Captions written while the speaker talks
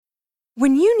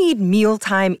When you need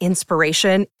mealtime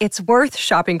inspiration, it's worth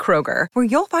shopping Kroger, where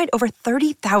you'll find over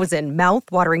 30,000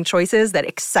 mouth-watering choices that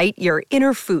excite your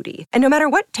inner foodie. And no matter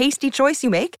what tasty choice you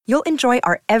make, you'll enjoy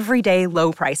our everyday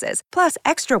low prices, plus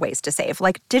extra ways to save,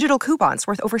 like digital coupons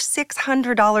worth over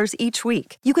 $600 each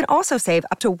week. You can also save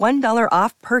up to $1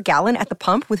 off per gallon at the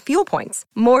pump with fuel points.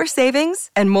 More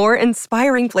savings and more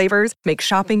inspiring flavors make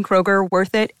shopping Kroger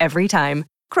worth it every time.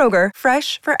 Kroger,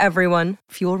 fresh for everyone.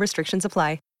 Fuel restrictions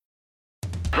apply.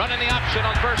 Running the option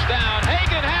on first down.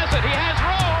 Hagan has it. He has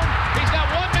room. He's got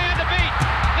one man to beat.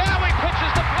 Now he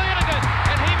pitches to Flanagan,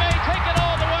 and he may take it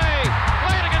all the way.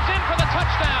 Flanagan's in for the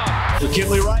touchdown.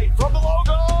 McKinley Wright from the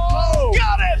logo. Oh,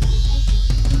 got it!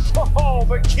 Oh,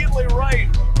 McKinley Wright.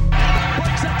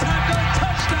 Breaks a tackle.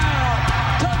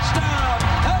 Touchdown. Touchdown.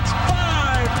 That's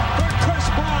 5 for Chris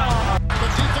Brown. The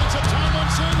defensive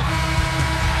Tomlinson.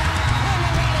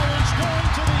 Colorado is going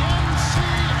to the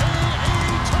NCAA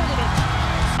tournament.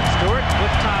 Stewart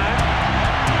with time.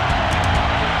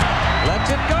 Lets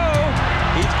it go.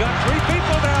 He's got 3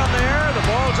 people down there. The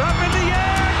ball's up in the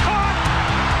air. Caught.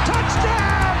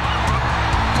 Touchdown.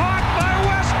 Caught by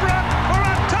Westbrook for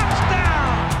a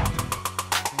touchdown.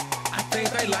 I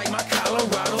think they like my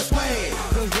Colorado swag.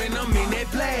 Cause when I'm in that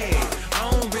play,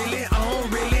 I don't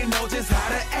really know just how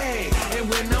to act. And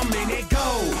when I'm in it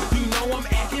go, you know I'm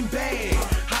acting bad.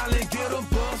 Holly get a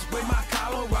bus with my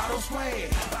Colorado swag.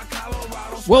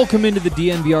 Welcome into the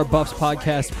DNVR Buffs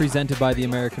podcast presented by the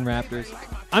American Raptors.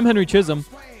 I'm Henry Chisholm,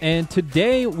 and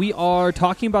today we are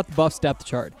talking about the Buffs depth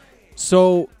chart.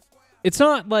 So it's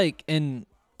not like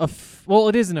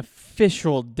it is an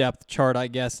official depth chart, I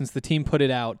guess, since the team put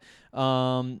it out.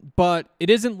 But it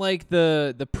isn't like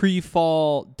the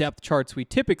pre-fall depth charts we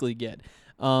typically get.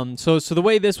 So the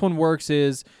way this one works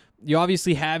is you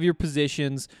obviously have your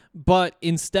positions, but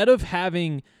instead of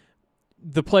having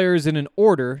the players in an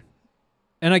order,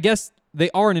 and I guess they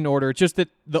are in an order, it's just that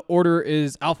the order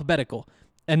is alphabetical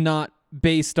and not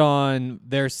based on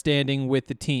their standing with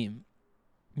the team.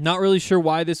 Not really sure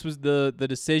why this was the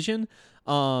decision.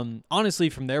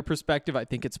 Honestly, from their perspective, I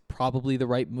think it's probably the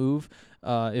right move.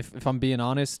 If I'm being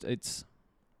honest,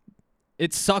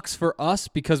 it sucks for us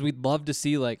because we'd love to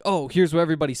see like, oh, here's where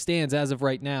everybody stands as of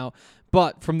right now.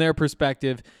 But from their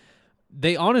perspective,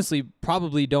 they honestly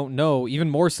probably don't know, even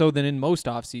more so than in most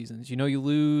off seasons. You know, you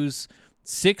lose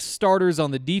 6 starters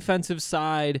on the defensive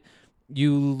side.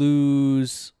 You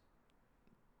lose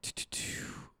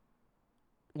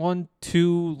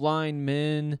 2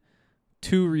 linemen,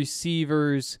 2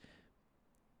 receivers,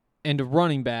 and a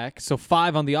running back. So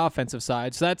 5 on the offensive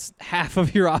side. So that's half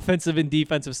of your offensive and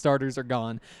defensive starters are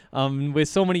gone. With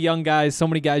so many young guys, so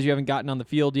many guys you haven't gotten on the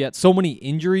field yet, so many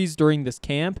injuries during this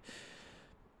camp,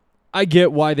 I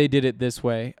get why they did it this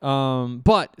way.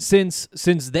 But since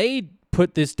they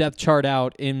put this depth chart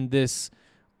out in this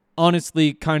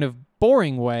honestly kind of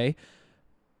boring way,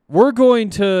 we're going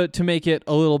to make it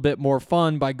a little bit more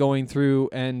fun by going through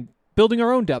and building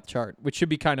our own depth chart, which should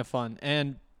be kind of fun.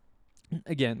 And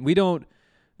again,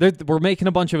 we're making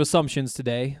a bunch of assumptions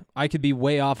today. I could be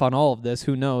way off on all of this,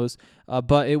 who knows?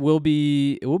 But it will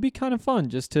be kind of fun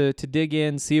just to dig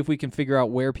in, see if we can figure out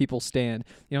where people stand.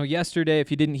 You know, yesterday,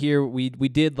 if you didn't hear, we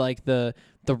did like the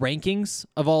rankings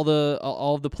of all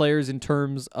of the players in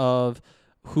terms of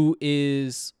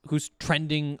who's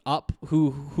trending up,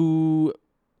 who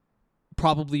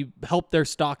probably helped their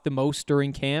stock the most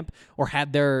during camp or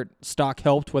had their stock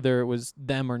helped, whether it was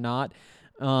them or not.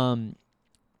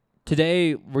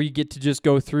 Today, where you get to just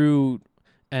go through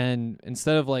and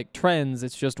instead of like trends,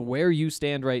 it's just where you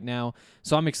stand right now.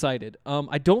 So I'm excited.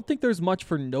 I don't think there's much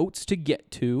for notes to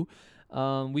get to.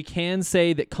 We can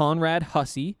say that Conrad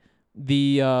Hussey,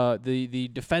 the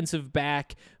defensive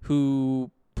back who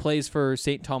plays for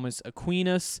St. Thomas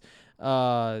Aquinas,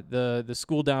 the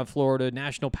school down in Florida,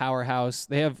 national powerhouse.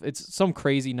 It's some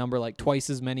crazy number, like twice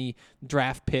as many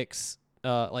draft picks,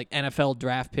 like NFL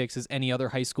draft picks as any other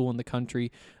high school in the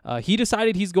country. He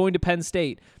decided he's going to Penn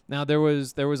State. Now there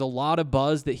was a lot of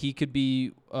buzz that he could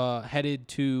be headed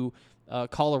to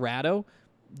Colorado,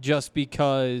 just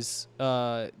because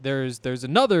there's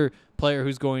another player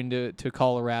who's going to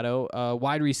Colorado, a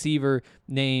wide receiver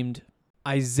named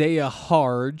Isaiah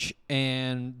Harge,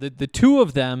 and the two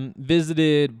of them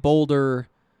visited Boulder,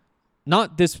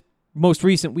 not this most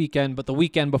recent weekend, but the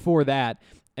weekend before that,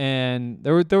 and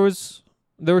there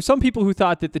were some people who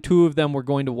thought that the two of them were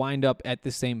going to wind up at the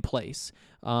same place.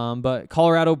 But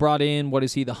Colorado brought in, the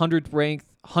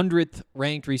 100th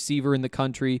ranked receiver in the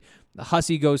country.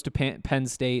 Hussey goes to Penn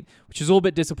State, which is a little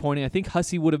bit disappointing. I think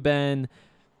Hussey would have been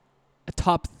a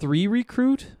top 3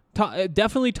 recruit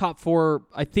Definitely top 4.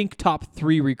 I think top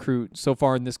 3 recruit so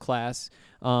far in this class.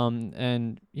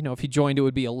 And if he joined, it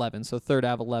would be 11. So third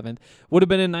out of 11th would have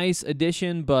been a nice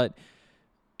addition, but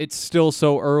it's still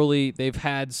so early. They've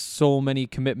had so many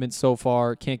commitments so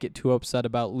far. Can't get too upset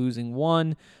about losing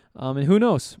one. And who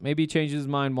knows? Maybe he changes his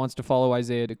mind, wants to follow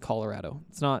Isaiah to Colorado.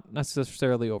 It's not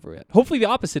necessarily over yet. Hopefully the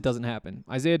opposite doesn't happen.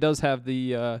 Isaiah does have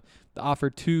the offer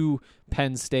to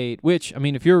Penn State, which, I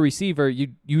mean, if you're a receiver,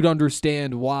 you'd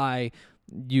understand why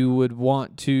you would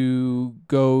want to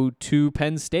go to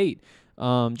Penn State.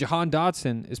 Jahan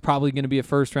Dotson is probably going to be a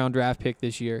first-round draft pick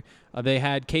this year. They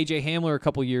had KJ Hamler a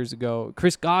couple years ago.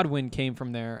 Chris Godwin came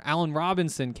from there. Allen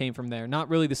Robinson came from there. Not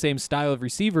really the same style of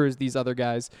receiver as these other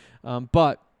guys,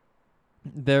 but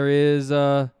there's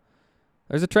a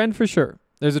trend for sure.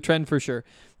 There's a trend for sure.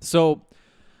 So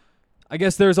I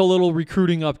guess there's a little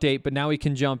recruiting update, but now we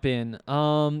can jump in.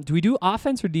 Do we do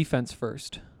offense or defense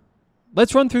first?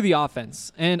 Let's run through the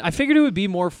offense. And I figured it would be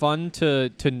more fun to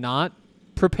not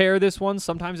prepare this one.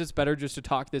 Sometimes it's better just to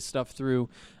talk this stuff through.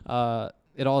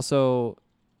 It also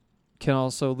can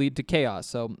also lead to chaos.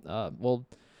 So we'll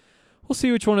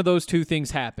see which one of those two things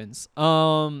happens.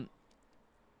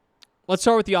 Let's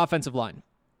start with the offensive line.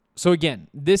 So again,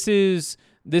 this is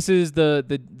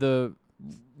the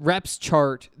reps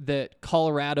chart that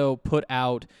Colorado put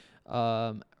out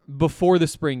before the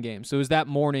spring game. So it was that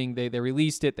morning they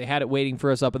released it. They had it waiting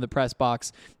for us up in the press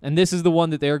box, and this is the one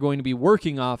that they're going to be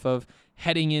working off of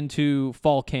heading into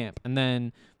fall camp. And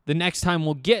then the next time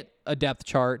we'll get a depth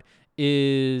chart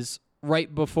is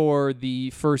right before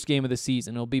the first game of the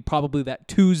season. It'll be probably that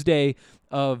Tuesday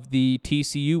of the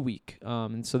TCU week.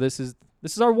 And so this is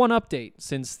our one update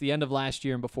since the end of last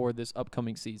year and before this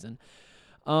upcoming season.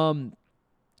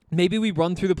 Maybe we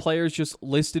run through the players just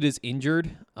listed as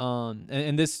injured.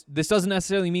 And this doesn't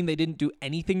necessarily mean they didn't do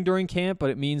anything during camp,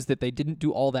 but it means that they didn't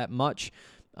do all that much.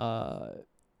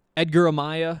 Edgar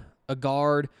Amaya, a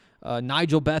guard,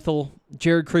 Nigel Bethel,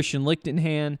 Jared Christian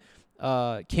Lichtenhan,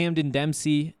 Camden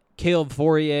Dempsey, Caleb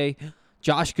Fourier,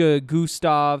 Joshka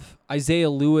Gustav, Isaiah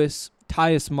Lewis,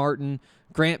 Tyus Martin,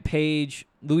 Grant Page,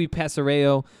 Louis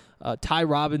Pesareo, Ty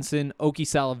Robinson, Oki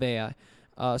Salavea.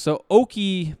 So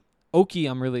Oki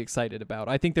I'm really excited about.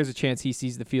 I think there's a chance he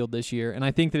sees the field this year, and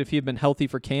I think that if he had been healthy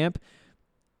for camp,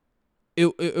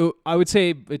 I would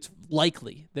say it's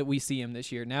likely that we see him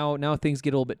this year. Now things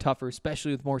get a little bit tougher,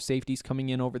 especially with more safeties coming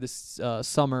in over this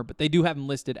summer, but they do have him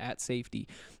listed at safety.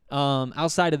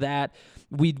 Outside of that,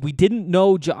 we didn't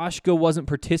know Joshka wasn't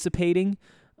participating.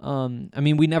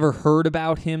 We never heard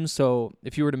about him, so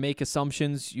if you were to make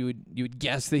assumptions, you would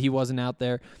guess that he wasn't out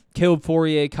there. Caleb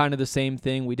Fourier, kind of the same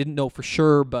thing. We didn't know for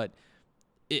sure, but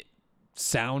it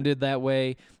sounded that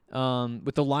way.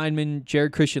 With the lineman,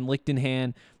 Jared Christian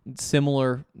Lichtenhan,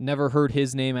 similar. Never heard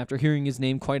his name after hearing his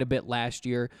name quite a bit last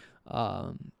year.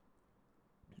 I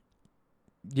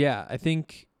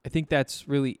think that's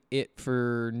really it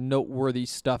for noteworthy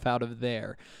stuff out of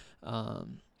there.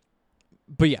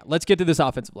 But yeah, let's get to this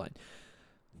offensive line.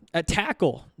 At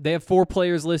tackle, they have 4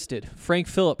 players listed: Frank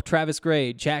Phillip, Travis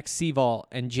Gray, Jack Seval,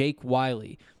 and Jake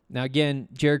Wiley. Now again,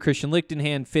 Jared Christian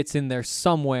Lichtenhan fits in there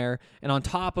somewhere. And on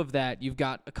top of that, you've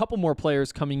got a couple more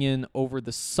players coming in over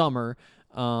the summer,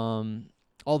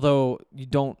 although you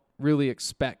don't really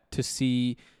expect to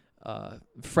see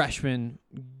freshmen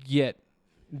get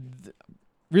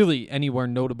really anywhere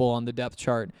notable on the depth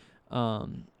chart.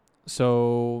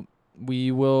 So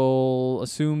we will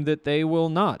assume that they will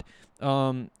not.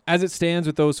 As it stands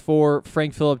with those 4,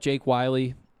 Frank Phillip, Jake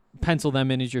Wiley, pencil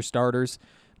them in as your starters.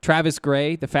 Travis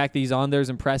Gray, the fact that he's on there is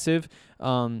impressive.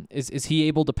 Is he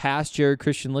able to pass Jared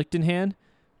Christian Lichtenhan?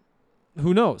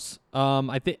 Who knows?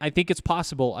 I think it's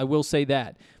possible. I will say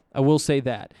that.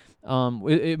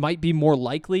 It might be more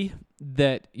likely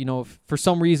that, if for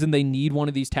some reason they need one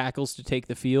of these tackles to take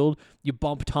the field, you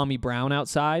bump Tommy Brown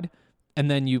outside, and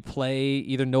then you play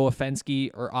either Noah Fenske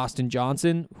or Austin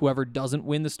Johnson, whoever doesn't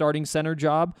win the starting center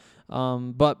job.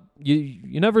 But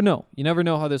you never know. You never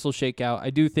know how this will shake out.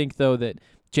 I do think, though, that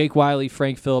Jake Wiley,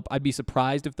 Frank Phillip, I'd be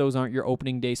surprised if those aren't your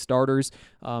opening day starters.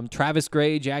 Travis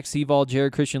Gray, Jack Seval,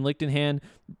 Jared Christian Lichtenhan,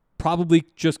 probably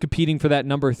just competing for that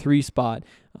number 3 spot.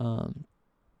 And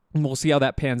we'll see how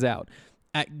that pans out.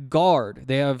 At guard,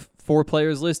 they have 4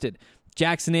 players listed: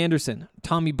 Jackson Anderson,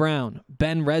 Tommy Brown,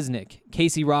 Ben Resnick,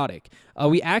 Casey Roddick.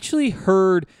 We actually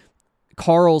heard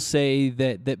Carl say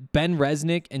that Ben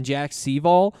Resnick and Jack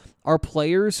Seval are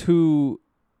players who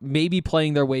may be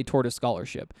playing their way toward a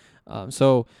scholarship.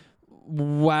 So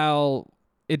while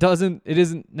it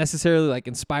isn't necessarily like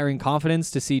inspiring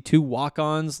confidence to see 2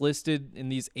 walk-ons listed in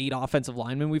these 8 offensive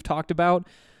linemen we've talked about,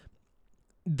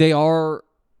 they are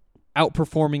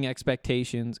outperforming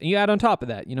expectations. And you add on top of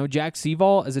that, Jack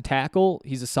Seavall as a tackle,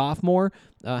 he's a sophomore,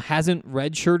 hasn't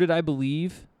redshirted, I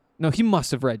believe. No, he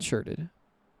must have redshirted.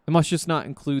 I must just not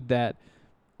include that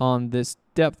on this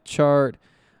depth chart.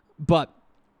 But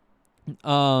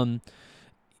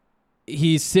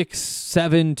he's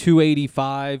 6'7",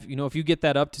 285. If you get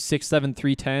that up to 6'7",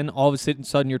 310, all of a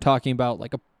sudden you're talking about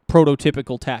like a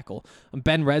prototypical tackle.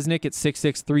 Ben Resnick at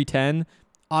 6'6", 310.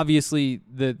 Obviously,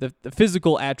 the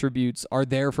physical attributes are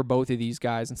there for both of these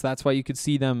guys, and so that's why you could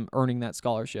see them earning that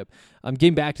scholarship.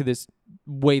 Getting back to this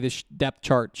way the depth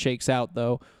chart shakes out,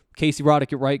 though, Casey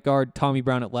Roddick at right guard, Tommy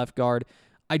Brown at left guard.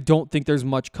 I don't think there's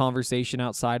much conversation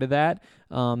outside of that.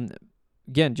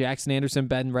 Again, Jackson Anderson,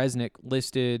 Ben Resnick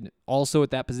listed also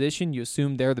at that position. You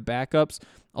assume they're the backups.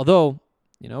 Although,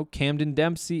 Camden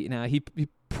Dempsey, he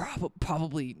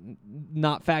probably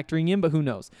not factoring in, but who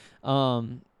knows?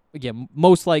 Again,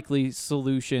 most likely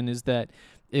solution is that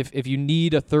if you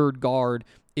need a third guard,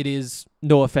 it is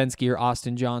Noah Fenske or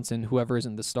Austin Johnson, whoever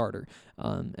isn't the starter.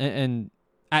 And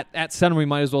at center, we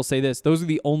might as well say this. Those are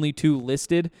the only two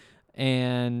listed,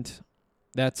 and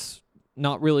that's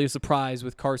not really a surprise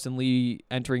with Carson Lee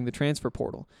entering the transfer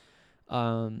portal.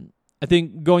 I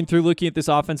think going through looking at this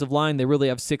offensive line, they really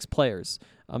have 6 players,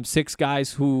 6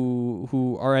 guys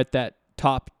who are at that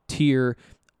top tier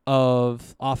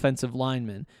of offensive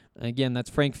linemen. Again, that's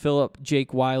Frank Phillip,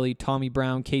 Jake Wiley, Tommy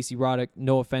Brown, Casey Roddick,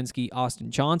 Noah Fenske, Austin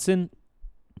Johnson.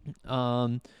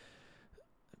 I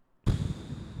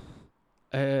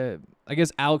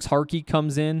guess Alex Harkey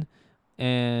comes in,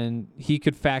 and he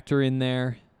could factor in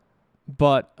there.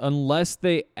 But unless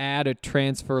they add a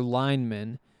transfer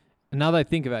lineman, and now that I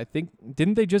think of it,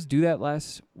 didn't they just do that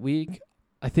last week?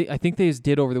 I think they just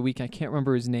did over the week. I can't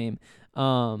remember his name.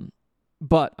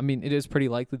 But, it is pretty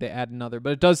likely they add another.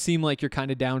 But it does seem like you're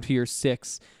kind of down to your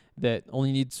 6 that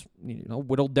only needs,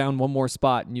 whittled down one more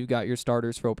spot, and you've got your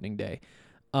starters for opening day.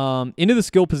 Into the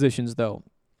skill positions, though.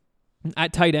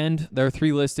 At tight end, there are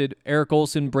 3 listed: Eric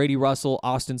Olson, Brady Russell,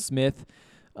 Austin Smith.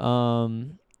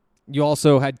 You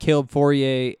also had Caleb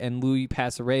Fourier and Louis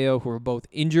Pasareo, who are both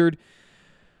injured.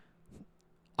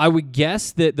 I would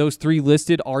guess that those 3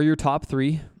 listed are your top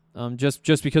 3.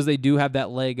 Just because they do have that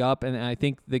leg up, and I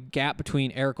think the gap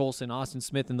between Eric Olson, Austin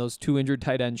Smith, and those 2 injured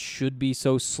tight ends should be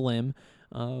so slim.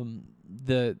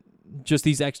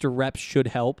 These extra reps should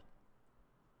help.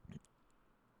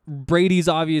 Brady's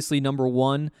obviously number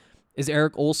 1. Is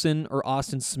Eric Olson or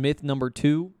Austin Smith number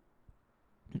 2?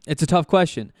 It's a tough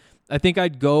question. I think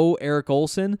I'd go Eric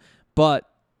Olson, but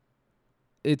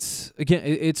it's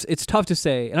tough to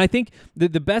say. And I think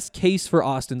the best case for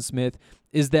Austin Smith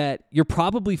is that you're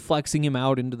probably flexing him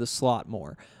out into the slot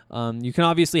more. You can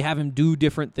obviously have him do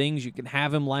different things. You can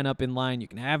have him line up in line. You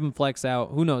can have him flex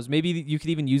out. Who knows? Maybe you could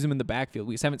even use him in the backfield.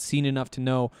 We just haven't seen enough to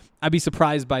know. I'd be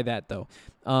surprised by that, though.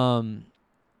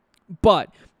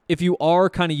 But if you are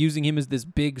kind of using him as this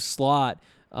big slot,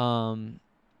 you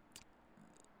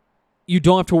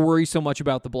don't have to worry so much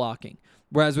about the blocking.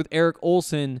 Whereas with Eric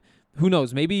Olson, who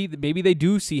knows? Maybe they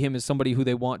do see him as somebody who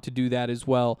they want to do that as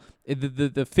well.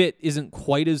 The fit isn't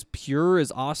quite as pure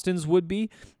as Austin's would be.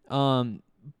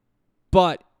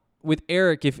 But with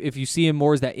Eric, if you see him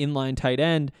more as that inline tight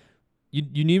end,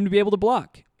 you need him to be able to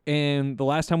block. And the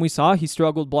last time we saw, he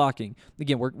struggled blocking.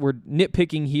 Again, we're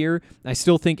nitpicking here. I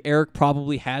still think Eric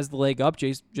probably has the leg up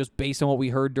just based on what we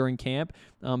heard during camp.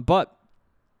 But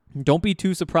don't be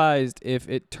too surprised if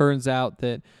it turns out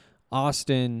that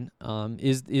Austin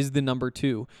is the number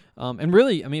 2. And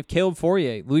really, if Caleb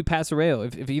Fourier, Louis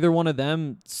Pasareo, if either one of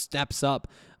them steps up,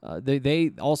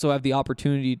 they also have the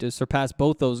opportunity to surpass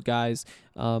both those guys.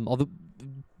 Although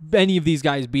any of these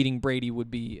guys beating Brady would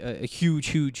be a huge,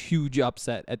 huge, huge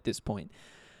upset at this point.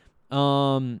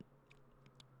 Let's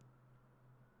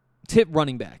hit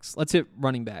running backs.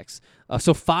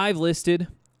 So 5 listed: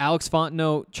 Alex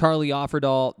Fontenot, Charlie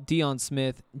Offerdahl, Deion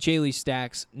Smith, Jaylee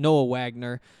Stacks, Noah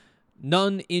Wagner.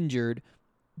 None injured,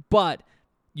 but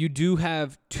you do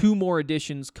have 2 more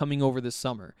additions coming over this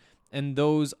summer, and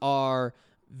those are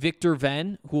Victor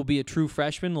Venn, who will be a true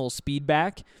freshman, a little speed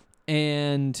back,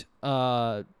 and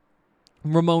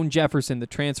Ramon Jefferson, the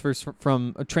transfer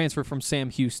from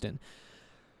Sam Houston.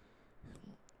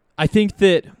 I think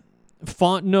that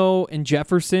Fontenot and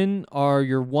Jefferson are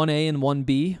your 1A and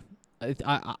 1B.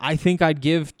 I think I'd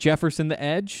give Jefferson the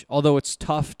edge, although it's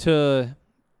tough to...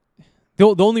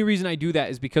 The only reason I do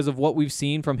that is because of what we've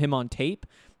seen from him on tape,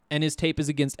 and his tape is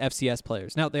against FCS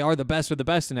players. Now, they are the best of the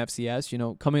best in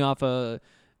FCS, coming off a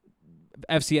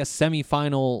FCS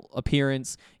semifinal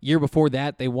appearance. Year before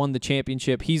that, they won the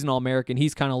championship. He's an All-American.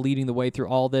 He's kind of leading the way through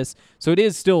all this. So it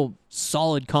is still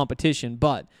solid competition,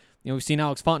 but we've seen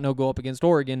Alex Fontenot go up against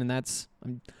Oregon,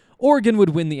 and Oregon would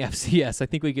win the FCS. I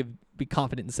think we could be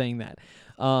confident in saying that.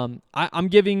 I'm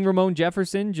giving Ramon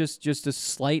Jefferson just a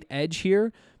slight edge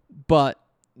here, but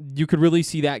you could really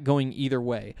see that going either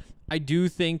way. I do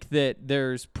think that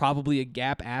there's probably a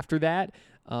gap after that.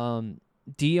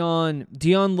 Dion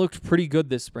looked pretty good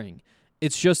this spring.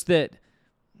 It's just that,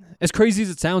 as crazy as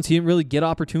it sounds, he didn't really get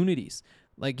opportunities.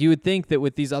 Like, you would think that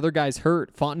with these other guys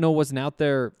hurt, Fontenot wasn't out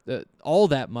there all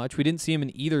that much. We didn't see him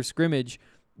in either scrimmage.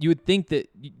 You would think that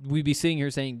we'd be sitting here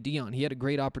saying, Dion, he had a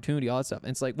great opportunity, all that stuff.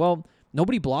 And it's like, well,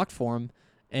 nobody blocked for him,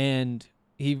 and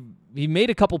he made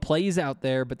a couple plays out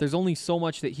there, but there's only so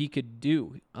much that he could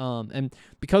do. And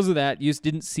because of that, you just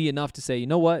didn't see enough to say, you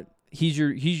know what, he's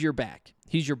your back.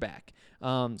 He's your back.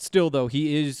 Still, though,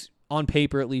 he is, on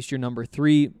paper at least, your number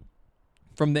 3.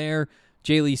 From there,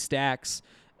 J-Lee Stacks.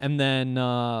 And then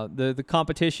the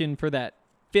competition for that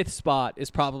 5th spot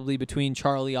is probably between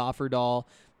Charlie Offerdahl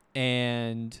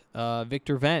and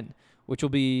Victor Venn, it'll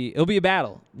be a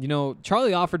battle.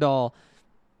 Charlie Offerdahl,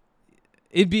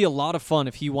 it'd be a lot of fun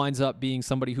if he winds up being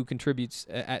somebody who contributes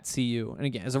at CU. And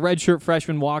again, as a redshirt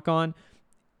freshman walk-on,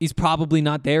 he's probably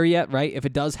not there yet, right? If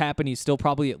it does happen, he's still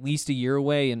probably at least a year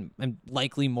away and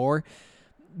likely more.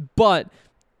 But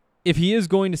if he is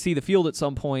going to see the field at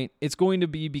some point, it's going to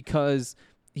be because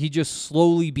he just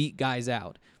slowly beat guys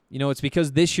out. It's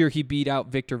because this year he beat out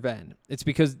Victor Venn. It's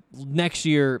because next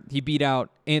year he beat out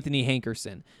Anthony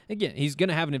Hankerson. Again, he's going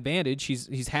to have an advantage.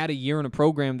 He's had a year in a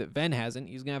program that Venn hasn't.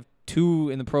 He's going to have 2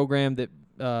 in the program that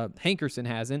Hankerson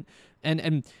hasn't.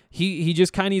 And he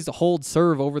just kind of needs to hold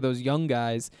serve over those young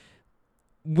guys,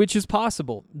 which is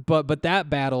possible. But that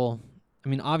battle, I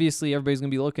mean, obviously everybody's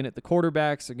going to be looking at the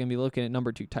quarterbacks. They're going to be looking at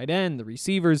number 2 tight end, the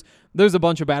receivers. There's a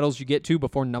bunch of battles you get to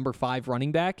before number 5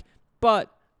 running back. But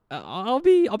I'll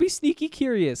be sneaky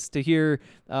curious to hear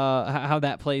how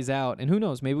that plays out. And who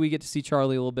knows, maybe we get to see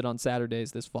Charlie a little bit on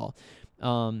Saturdays this fall.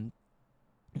 Then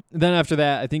after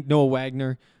that, I think Noah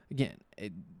Wagner, again,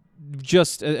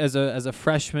 just as a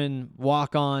freshman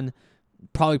walk-on,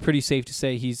 probably pretty safe to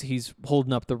say he's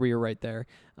holding up the rear right there.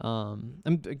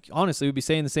 And honestly, we'd be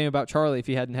saying the same about Charlie if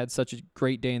he hadn't had such a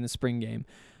great day in the spring game.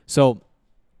 So,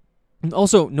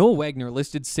 also, Noah Wagner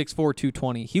listed 6'4",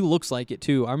 220. He looks like it,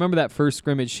 too. I remember that first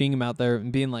scrimmage, seeing him out there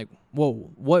and being like,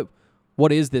 whoa,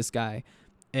 what is this guy?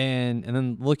 And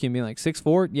then looking and being like,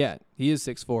 6'4"? Yeah, he is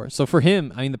 6'4". So for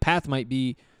him, I mean, the path might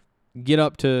be get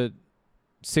up to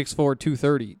 6'4",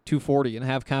 230, 240, and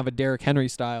have kind of a Derrick Henry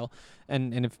style.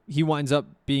 And if he winds up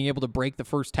being able to break the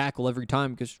first tackle every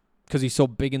time because he's so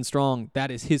big and strong,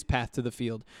 that is his path to the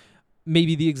field.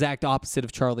 Maybe the exact opposite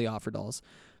of Charlie Offerdahl's.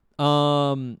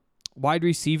 Wide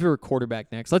receiver or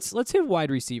quarterback next? Let's hit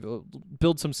wide receiver.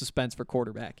 Build some suspense for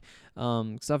quarterback.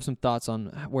 Because I have some thoughts on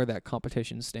where that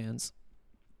competition stands.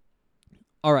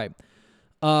 All right.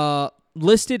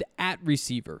 Listed at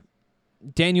receiver: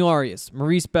 Daniel Arias,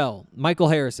 Maurice Bell, Michael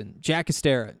Harrison, Jack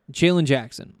Estera, Jalen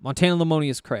Jackson, Montana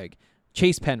Lamonius Craig,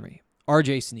 Chase Penry,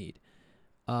 R.J. Sneed.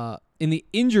 In the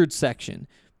injured section,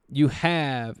 you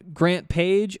have Grant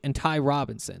Page and Ty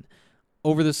Robinson.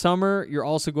 Over the summer, you're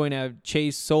also going to have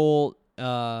Chase Soule,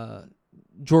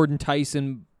 Jordan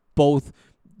Tyson, both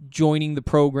joining the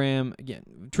program.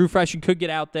 Again, true freshman could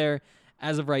get out there.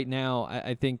 As of right now,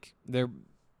 I think they're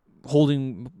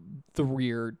holding the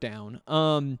rear down.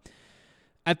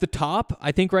 At the top,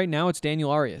 I think right now it's Daniel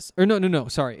Arias. Or no,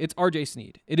 sorry. It's R.J.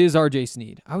 Sneed. It is R.J.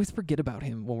 Sneed. I always forget about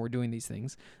him when we're doing these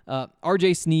things.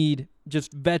 R.J. Sneed,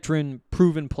 just veteran,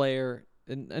 proven player,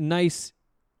 a nice,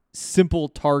 simple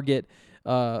target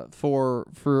for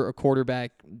a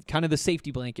quarterback, kind of the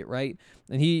safety blanket, right?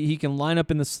 And he can line up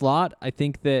in the slot. I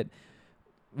think that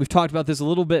we've talked about this a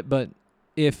little bit, but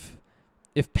if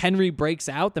Penry breaks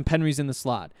out, then Penry's in the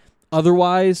slot.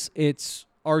 Otherwise, it's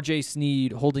R.J.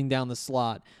 Sneed holding down the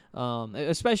slot,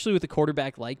 especially with a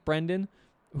quarterback like Brendan,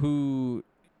 who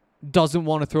doesn't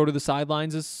want to throw to the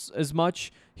sidelines as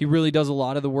much. He really does a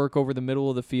lot of the work over the middle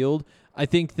of the field. I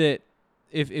think that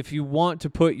if you want to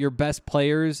put your best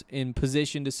players in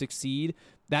position to succeed,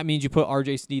 that means you put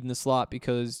R.J. Sneed in the slot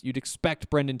because you'd expect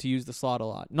Brendan to use the slot a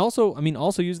lot. And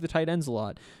also use the tight ends a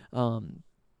lot.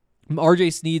 R.J.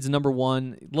 Sneed's number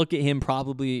 1. Look at him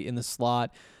probably in the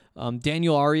slot.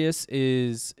 Daniel Arias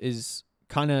is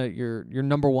kind of your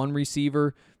number 1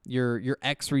 receiver, your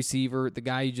X receiver, the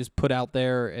guy you just put out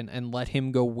there and let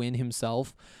him go win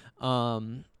himself.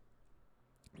 Coaches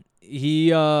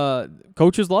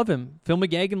love him. Phil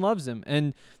McGagan loves him.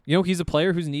 And, he's a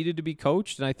player who's needed to be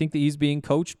coached, and I think that he's being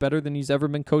coached better than he's ever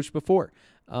been coached before.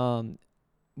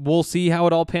 We'll see how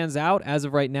it all pans out. As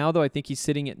of right now, though, I think he's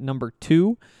sitting at number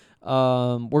 2.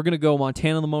 We're going to go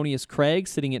Montana Lemonious Craig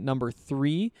sitting at number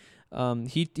 3.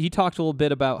 He talked a little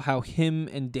bit about how him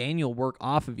and Daniel work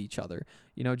off of each other.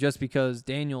 Just because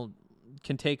Daniel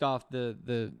can take off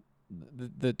the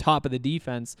top of the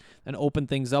defense and open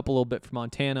things up a little bit for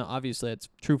Montana. Obviously, that's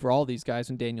true for all these guys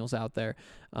when Daniel's out there.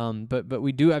 But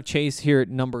we do have Chase here at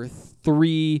number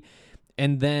 3.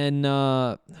 And then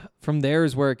from there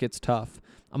is where it gets tough.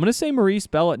 I'm going to say Maurice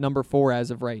Bell at number 4 as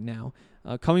of right now.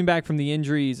 Coming back from the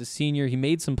injury, he's a senior. He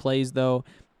made some plays, though.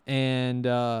 And,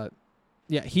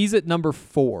 he's at number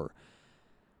 4.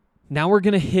 Now we're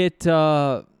going to hit,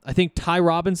 I think, Ty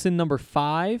Robinson, number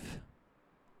 5.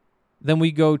 Then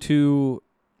we go to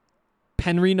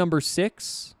Penry, number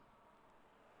 6.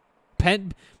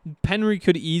 Penry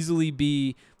could easily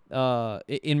be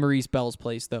in Maurice Bell's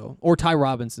place, though, or Ty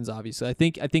Robinson's, obviously. I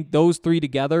think those 3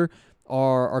 together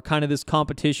are kind of this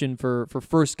competition for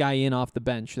first guy in off the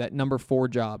bench, that number 4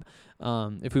 job,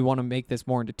 if we want to make this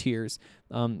more into tiers.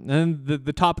 And then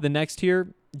the top of the next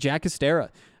tier, Jack Estera.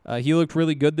 He looked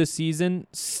really good this season.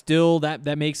 Still,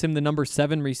 that makes him the number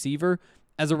 7 receiver.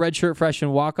 As a redshirt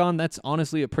freshman walk-on, that's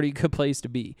honestly a pretty good place to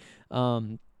be.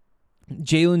 Jalen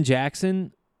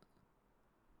Jackson,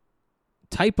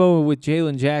 typo with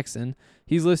Jalen Jackson.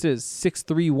 He's listed as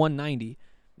 6'3", 190.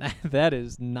 That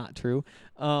is not true.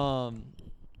 I'm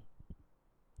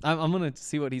going to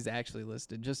see what he's actually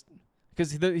listed, just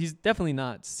because he's definitely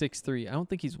not 6'3". I don't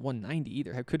think he's 190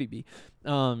 either. How could he be?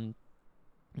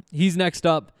 He's next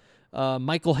up.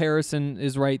 Michael Harrison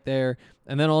is right there.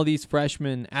 And then all these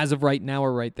freshmen, as of right now,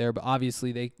 are right there. But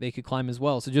obviously, they could climb as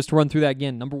well. So just to run through that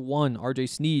again. Number 1, R.J.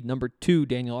 Sneed. Number 2,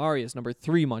 Daniel Arias. Number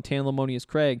 3, Montana Lemonious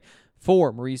Craig.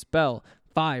 4, Maurice Bell.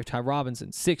 5, Ty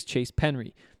Robinson. 6, Chase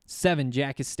Penry. 7,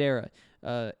 Jack Estera.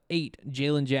 8,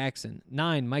 Jalen Jackson.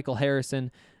 9, Michael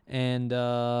Harrison. And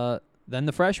then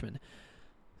the freshman.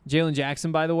 Jalen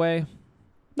Jackson, by the way,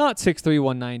 not 6'3",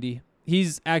 190.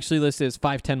 He's actually listed as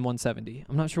 5'10", 170.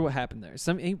 I'm not sure what happened there.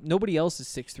 Nobody else is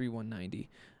 6'3", 190.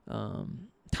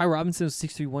 Ty Robinson is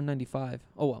 6'3", 195.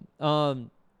 Oh, well.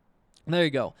 There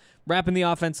you go. Wrapping the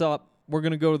offense up, we're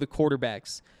going to go to the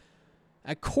quarterbacks.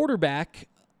 At quarterback,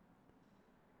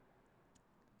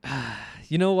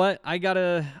 you know what? I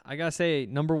gotta say,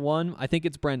 number 1, I think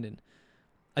it's Brendan.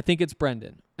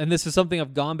 And this is something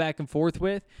I've gone back and forth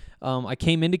with. I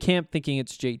came into camp thinking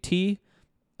it's JT.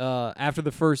 After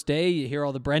the first day, you hear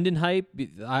all the Brendan hype.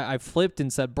 I flipped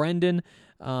and said Brendan.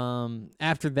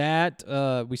 After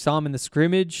that, we saw him in the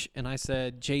scrimmage, and I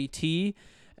said JT.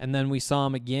 And then we saw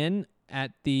him again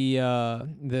at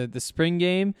the spring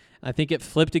game. I think it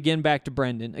flipped again back to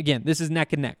Brendan. Again, this is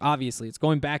neck and neck. Obviously, it's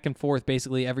going back and forth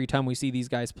basically every time we see these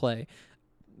guys play.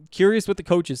 Curious what the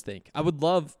coaches think. I would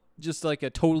love just like a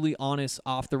totally honest,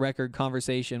 off-the-record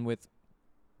conversation with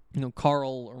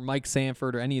Carl or Mike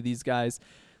Sanford or any of these guys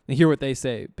and hear what they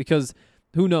say, because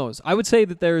who knows? I would say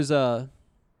that there's a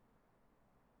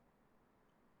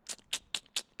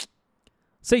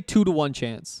 2-to-1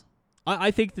 chance. I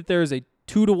think that there's a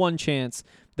 2-to-1 chance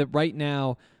that right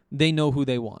now they know who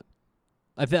they want.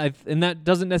 And that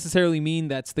doesn't necessarily mean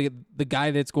that's the guy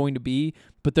that's going to be,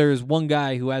 but there's one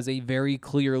guy who has a very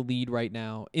clear lead right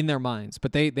now in their minds.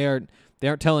 But they aren't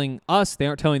telling us, they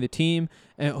aren't telling the team,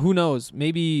 and who knows?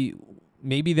 Maybe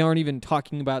they aren't even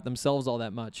talking about themselves all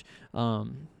that much.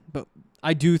 But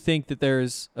I do think that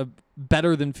there's a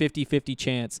better than 50-50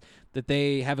 chance that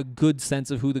they have a good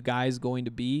sense of who the guy is going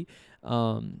to be.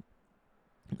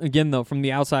 Again, though, from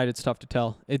the outside, it's tough to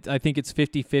tell. I think it's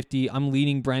 50-50. I'm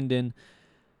leaning Brendan.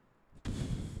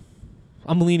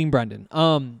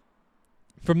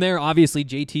 From there, obviously,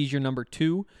 JT's your number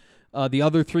 2. The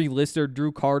other 3 listed are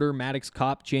Drew Carter, Maddox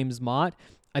Kopp, James Mott.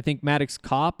 I think Maddox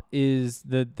Kopp is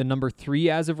the number 3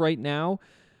 as of right now.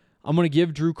 I'm going to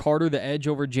give Drew Carter the edge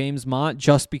over James Mott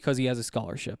just because he has a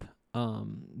scholarship,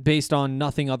 based on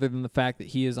nothing other than the fact that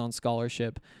he is on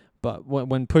scholarship. But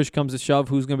when push comes to shove,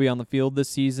 who's going to be on the field this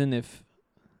season if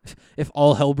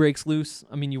all hell breaks loose?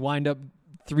 I mean, you wind up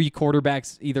 3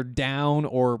 quarterbacks either down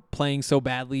or playing so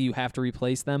badly you have to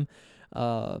replace them.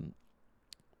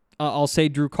 I'll say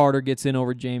Drew Carter gets in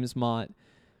over James Mott.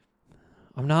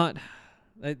 I'm not.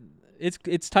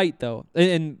 It's tight though,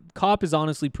 and Kopp is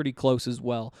honestly pretty close as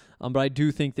well. But I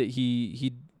do think that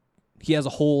he has a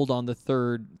hold on the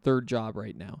third job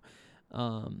right now.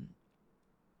 So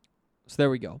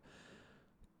there we go.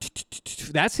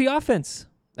 That's the offense.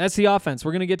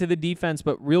 We're gonna get to the defense,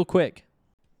 but real quick,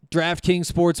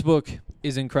 DraftKings Sportsbook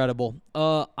is incredible.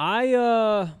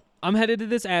 I'm headed to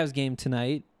this Avs game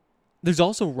tonight. There's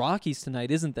also Rockies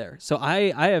tonight, isn't there? So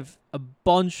I have a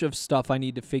bunch of stuff I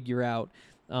need to figure out.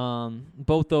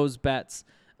 Both those bets.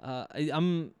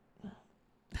 I'm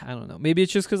I don't know. Maybe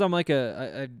it's just because I'm like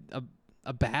a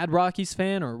bad Rockies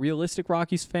fan or a realistic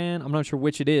Rockies fan. I'm not sure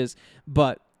which it is,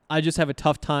 but I just have a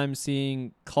tough time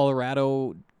seeing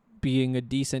Colorado being a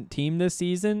decent team this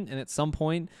season. And at some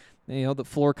point, the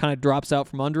floor kind of drops out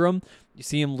from under them. You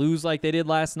see them lose like they did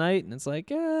last night, and it's like,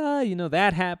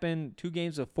 that happened. 2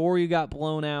 games before you got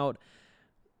blown out.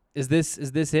 Is this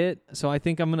it? So I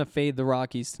think I'm going to fade the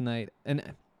Rockies tonight.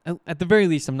 And at the very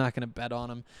least, I'm not going to bet on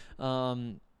them.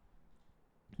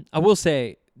 I will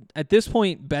say, at this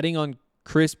point, betting on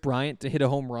Chris Bryant to hit a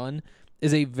home run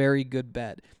is a very good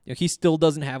bet. He still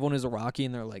doesn't have one as a Rocky,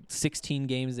 and they're like 16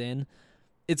 games in.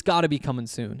 It's got to be coming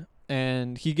soon.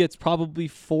 And he gets probably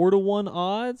 4-1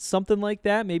 odds, something like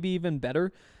that, maybe even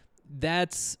better.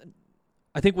 That's,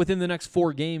 I think within the next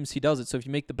 4 games he does it. So if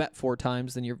you make the bet 4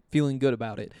 times, then you're feeling good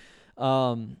about it.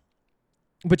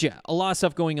 But yeah, a lot of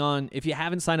stuff going on. If you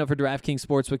haven't signed up for DraftKings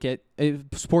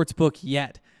Sportsbook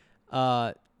yet,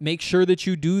 make sure that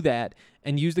you do that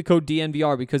and use the code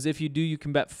DNVR, because if you do, you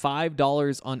can bet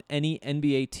 $5 on any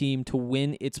NBA team to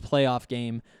win its playoff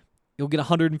game. You'll get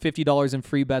 $150 in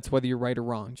free bets whether you're right or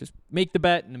wrong. Just make the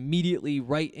bet, and immediately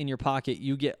right in your pocket,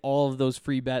 you get all of those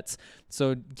free bets.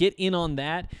 So get in on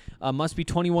that. Must be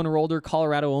 21 or older,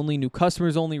 Colorado only, new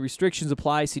customers only, restrictions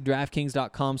apply. See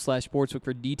DraftKings.com/sportsbook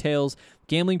for details.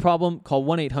 Gambling problem? Call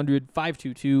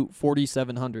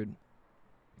 1-800-522-4700.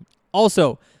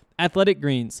 Also, Athletic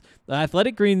Greens. The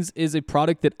Athletic Greens is a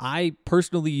product that I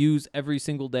personally use every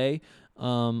single day.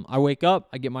 I wake up,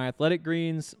 I get my Athletic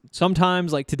Greens.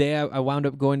 Sometimes, like today, I wound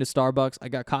up going to Starbucks. I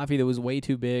got coffee that was way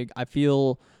too big. I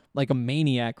feel like a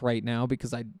maniac right now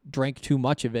because I drank too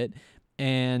much of it.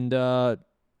 And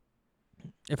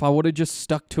if I would have just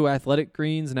stuck to Athletic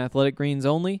Greens and Athletic Greens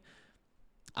only,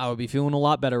 I would be feeling a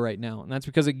lot better right now. And that's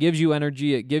because it gives you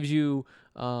energy. It gives you...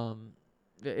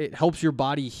 it helps your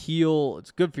body heal.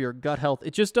 It's good for your gut health. It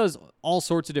just does all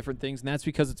sorts of different things, and that's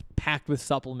because it's packed with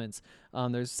supplements.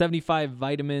 There's 75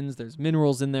 vitamins. There's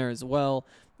minerals in there as well,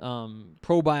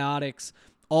 probiotics,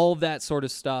 all of that sort of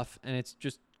stuff, and it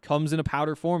just comes in a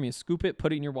powder form. You scoop it,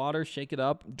 put it in your water, shake it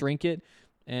up, drink it,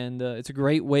 and it's a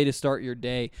great way to start your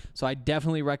day. So I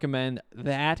definitely recommend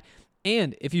that.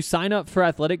 And if you sign up for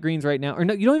Athletic Greens right now, or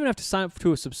no, you don't even have to sign up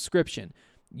to a subscription.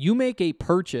 You make a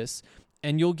purchase,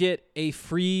 and you'll get a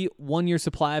free 1-year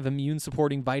supply of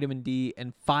immune-supporting vitamin D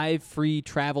and 5 free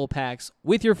travel packs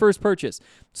with your first purchase.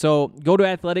 So go to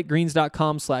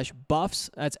athleticgreens.com/buffs.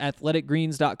 That's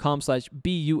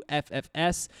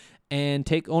athleticgreens.com/BUFFS, and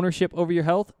take ownership over your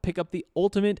health. Pick up the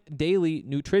ultimate daily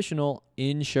nutritional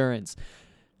insurance.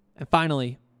 And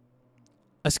finally,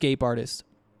 Escape Artist.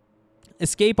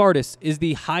 Escape Artist is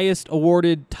the highest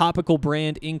awarded topical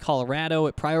brand in Colorado.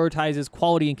 It prioritizes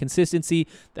quality and consistency.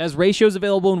 It has ratios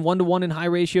available in 1-to-1 and high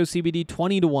ratio CBD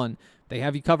 20-to-1. They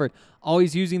have you covered.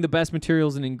 Always using the best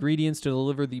materials and ingredients to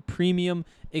deliver the premium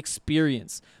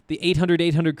experience. The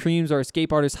 800 creams are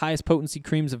Escape Artist's highest potency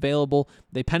creams available.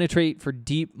 They penetrate for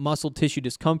deep muscle tissue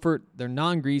discomfort. They're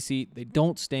non-greasy. They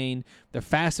don't stain. They're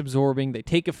fast absorbing. They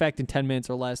take effect in 10 minutes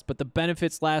or less, but the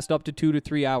benefits last up to 2 to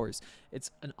 3 hours.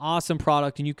 It's an awesome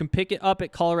product, and you can pick it up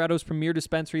at Colorado's premier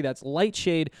dispensary. That's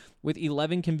Lightshade, with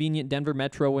 11 convenient Denver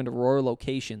Metro and Aurora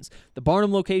locations. The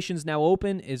Barnum location is now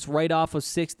open. It's right off of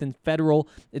 6th and Federal.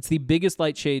 It's the biggest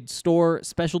Lightshade store.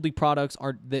 Specialty products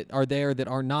are there that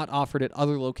are not offered at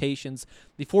other locations.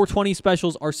 The 420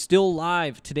 specials are still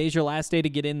live. Today's your last day to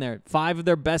get in there. 5 of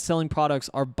their best-selling products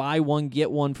are buy one,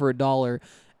 get one for $1,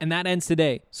 and that ends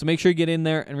today. So make sure you get in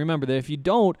there, and remember that if you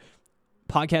don't,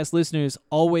 podcast listeners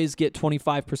always get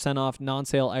 25% off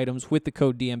non-sale items with the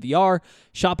code DNVR.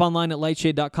 Shop online at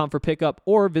lightshade.com for pickup,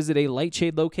 or visit a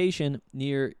Lightshade location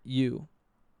near you.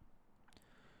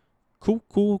 Cool.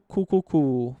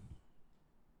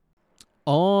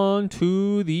 On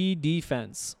to the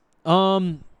defense.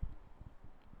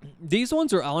 These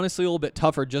ones are honestly a little bit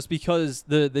tougher just because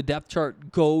the depth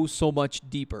chart goes so much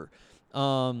deeper.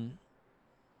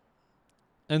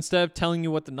 Instead of telling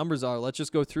you what the numbers are, let's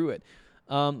just go through it.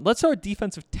 Let's start with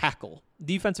defensive tackle.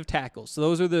 So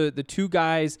those are the 2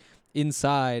 guys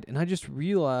inside. And I just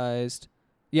realized,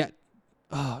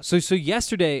 so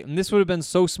yesterday, and this would have been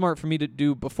so smart for me to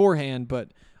do beforehand, but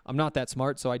I'm not that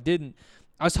smart, so I didn't.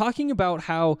 I was talking about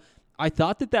how I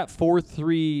thought that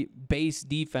 4-3 base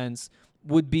defense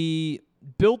would be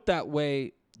built that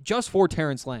way just for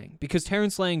Terrence Lang, because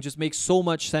Terrence Lang just makes so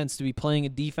much sense to be playing a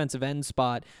defensive end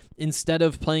spot instead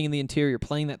of playing in the interior,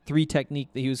 playing that 3 technique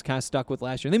that he was kind of stuck with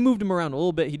last year. And they moved him around a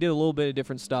little bit. He did a little bit of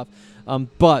different stuff.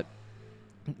 But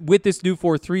with this new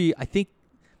 4-3, I think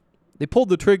They pulled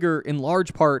the trigger in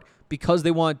large part because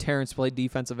they wanted Terrence to play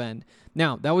defensive end.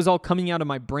 Now, that was all coming out of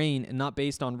my brain and not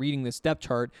based on reading this depth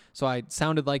chart, so I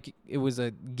sounded like it was a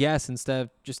guess instead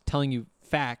of just telling you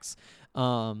facts.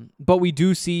 But we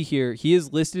do see here, he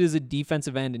is listed as a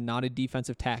defensive end and not a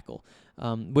defensive tackle,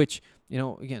 which,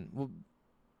 again,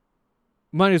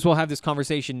 might as well have this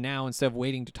conversation now instead of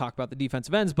waiting to talk about the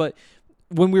defensive ends. But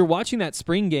when we were watching that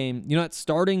spring game, that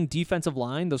starting defensive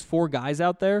line, those 4 guys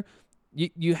out there,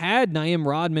 you had Naeem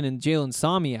Rodman and Jalen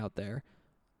Sami out there.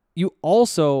 You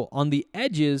also, on the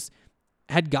edges,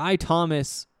 had Guy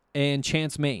Thomas and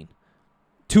Chance Main,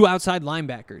 2 outside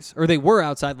linebackers, or they were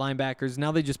outside linebackers.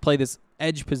 Now they just play this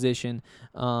edge position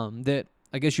that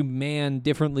I guess you man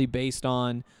differently based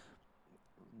on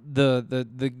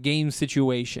the game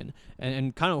situation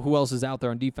and kind of who else is out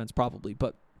there on defense probably.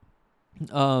 But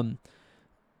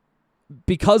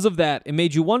because of that, it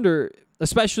made you wonder,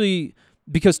 especially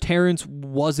because Terrence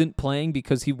wasn't playing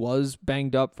because he was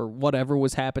banged up for whatever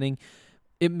was happening.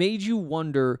 It made you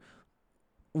wonder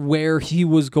where he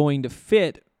was going to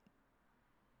fit,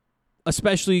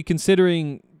 especially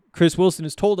considering Chris Wilson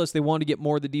has told us they wanted to get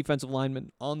more of the defensive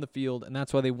linemen on the field, and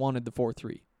that's why they wanted the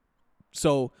 4-3.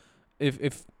 So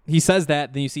if he says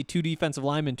that, then you see 2 defensive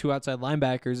linemen, 2 outside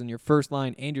linebackers in your first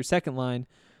line and your second line.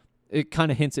 It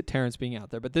kind of hints at Terrence being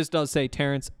out there. But this does say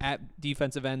Terrence at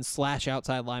defensive end /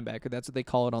 outside linebacker. That's what they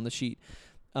call it on the sheet.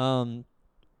 Going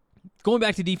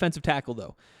back to defensive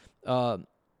tackle, though.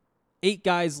 8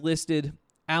 guys listed: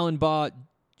 Alan Baugh,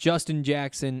 Justin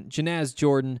Jackson, Janaz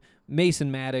Jordan,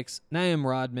 Mason Maddox, Naeem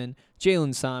Rodman,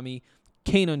 Jalen Sami,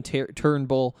 Kanan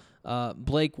Turnbull,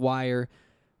 Blake Wire,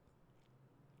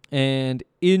 and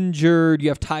injured, you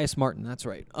have Tyus Martin. That's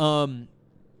right.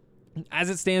 As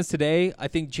it stands today, I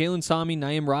think Jalen Sami,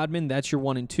 Naeem Rodman, that's your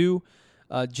 1 and 2.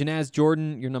 Janaz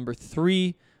Jordan, your number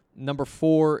 3. Number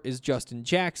 4 is Justin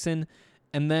Jackson.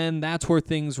 And then that's where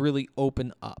things really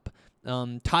open up.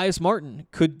 Tyus Martin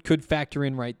could factor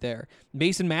in right there.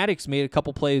 Mason Maddox made a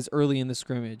couple plays early in the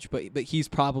scrimmage, but he's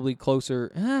probably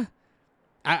closer.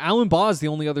 Alan Baugh is the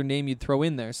only other name you'd throw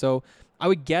in there. So I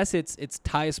would guess it's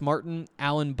Tyus Martin,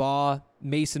 Alan Baugh,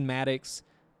 Mason Maddox,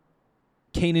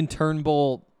 Kanan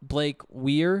Turnbull, Blake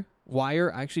Wire.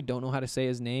 I actually don't know how to say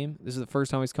his name. This is the first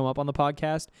time he's come up on the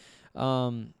podcast.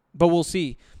 But we'll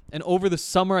see. And over the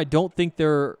summer, I don't think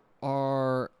there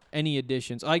are any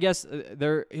additions. I guess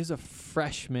there is a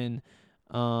freshman.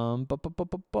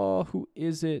 Who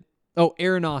is it? Oh,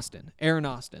 Aaron Austin.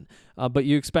 But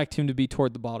you expect him to be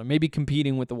toward the bottom, maybe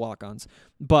competing with the walk-ons.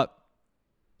 But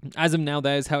as of now,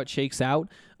 that is how it shakes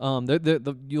out.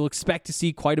 You'll expect to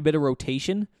see quite a bit of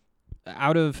rotation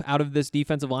out of this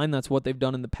defensive line. That's what they've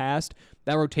done in the past.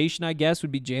 That rotation, I guess,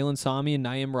 would be Jalen Sami and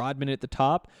Naeem Rodman at the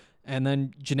top, and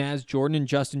then Janaz Jordan and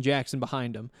Justin Jackson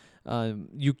behind him.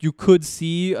 You could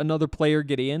see another player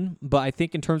get in, but I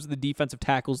think in terms of the defensive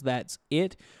tackles, that's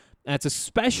it. That's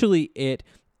especially it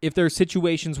if there are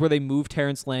situations where they move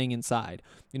Terrence Lang inside.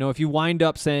 If you wind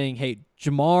up saying, hey,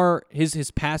 Jamar, his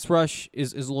pass rush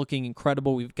is looking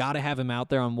incredible. We've got to have him out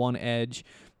there on one edge.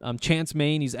 Chance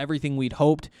Main, he's everything we'd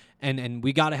hoped, and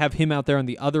we got to have him out there on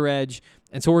the other edge.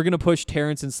 And so we're going to push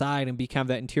Terrence inside and be kind of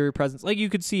that interior presence. Like, you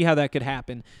could see how that could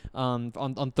happen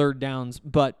on third downs.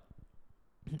 But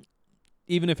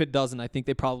even if it doesn't, I think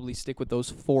they probably stick with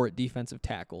those 4 at defensive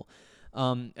tackle.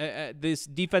 This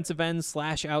defensive end /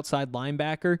 outside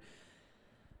linebacker,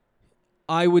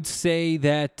 I would say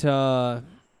that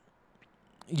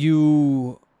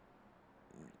you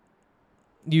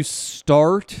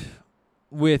start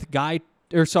with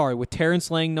with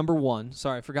Terrence Lang, number 1.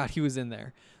 Sorry, I forgot he was in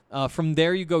there. From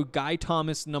there, you go Guy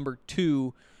Thomas, number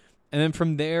 2, and then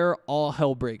from there, all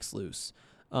hell breaks loose.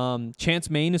 Chance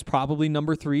Main is probably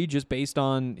number 3, just based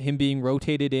on him being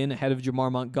rotated in ahead of Jamar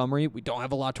Montgomery. We don't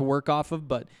have a lot to work off of,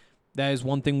 but that is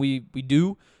one thing we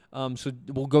do. So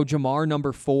we'll go Jamar,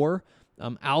 number 4,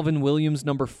 Alvin Williams,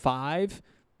 number 5,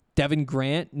 Devin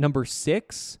Grant, number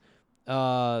 6,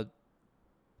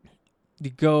 you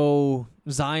go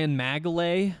Zion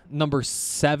Magalay, number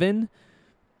 7.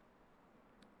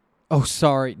 Oh,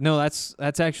 sorry. No,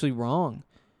 that's actually wrong.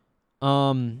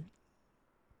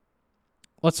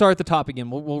 Let's start at the top again.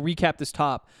 We'll recap this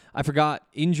top. I forgot,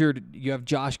 injured, you have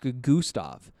Josh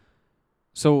Gustav.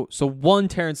 So 1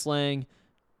 Terrence Lang,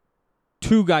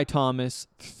 2 Guy Thomas,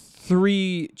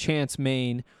 3 Chance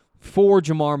Main, 4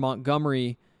 Jamar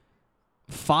Montgomery.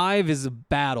 5 is a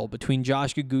battle between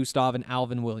Josh Gustav and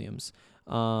Alvin Williams.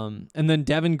 And then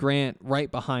Devin Grant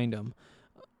right behind him.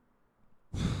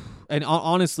 And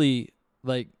honestly,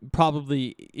 like, probably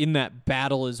in that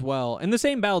battle as well. And the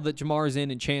same battle that Jamar is in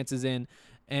and Chance is in.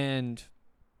 And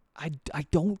I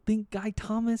don't think Guy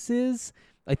Thomas is.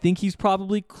 I think he's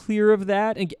probably clear of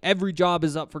that. And every job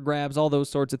is up for grabs, all those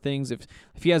sorts of things. If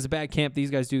he has a bad camp,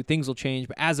 these guys do, things will change.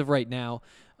 But as of right now,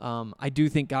 I do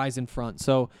think Guy's in front.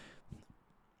 So,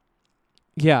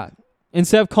 yeah.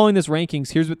 Instead of calling this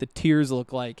rankings, here's what the tiers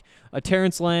look like.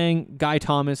 Terrence Lang, Guy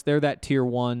Thomas, they're that tier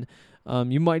 1.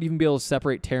 You might even be able to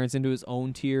separate Terrence into his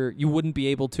own tier. You wouldn't be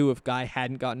able to if Guy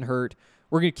hadn't gotten hurt.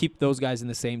 We're going to keep those guys in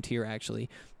the same tier, actually.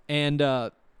 And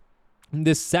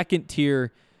this second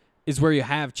tier is where you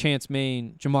have Chance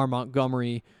Main, Jamar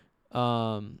Montgomery,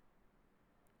 and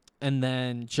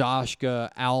then Joshka,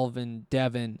 Alvin,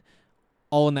 Devin,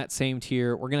 all in that same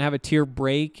tier. We're going to have a tier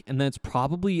break, and then it's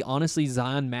probably, honestly,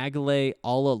 Zion Magalhae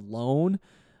all alone.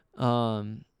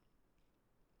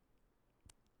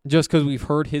 Just because we've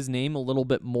heard his name a little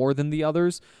bit more than the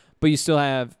others. But you still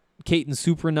have Caton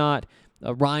Supranaut,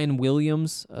 Ryan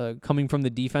Williams coming from the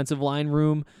defensive line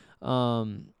room,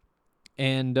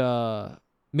 and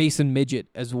Mason Midget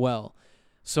as well.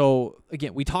 So,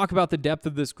 again, we talk about the depth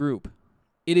of this group.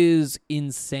 It is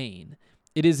insane.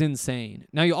 It is insane.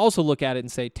 Now, you also look at it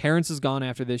and say, Terrence is gone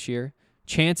after this year.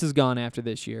 Chance is gone after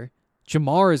this year.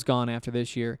 Jamar is gone after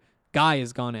this year. Guy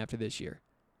is gone after this year.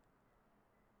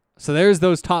 So there's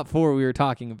those top 4 we were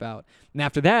talking about. And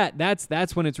after that,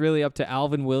 that's when it's really up to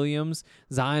Alvin Williams,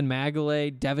 Zion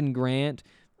Magalhae, Devin Grant,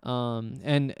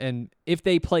 and if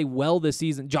they play well this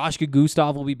season, Joshka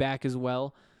Gustav will be back as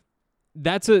well.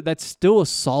 That's still a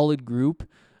solid group.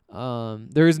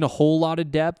 There isn't a whole lot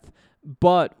of depth,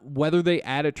 but whether they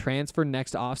add a transfer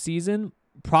next offseason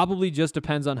probably just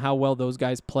depends on how well those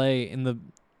guys play in the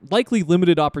likely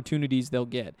limited opportunities they'll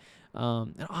get.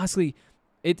 And honestly,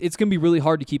 it's going to be really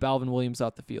hard to keep Alvin Williams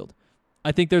out the field.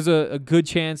 I think there's a good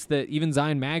chance that even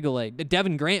Zion Magalhae,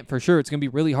 Devin Grant for sure, it's going to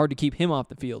be really hard to keep him off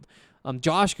the field.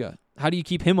 Joshka, how do you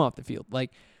keep him off the field?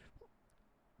 Like,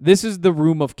 this is the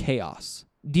room of chaos.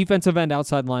 Defensive end,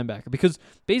 outside linebacker. Because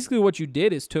basically what you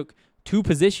did is took 2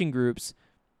 position groups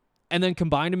and then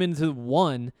combined them into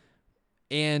one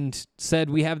and said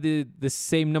we have the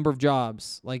same number of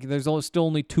jobs. Like, there's still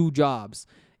only 2 jobs,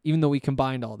 even though we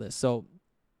combined all this. So,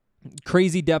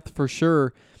 crazy depth for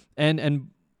sure. And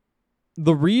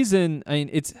the reason, I mean,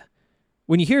 it's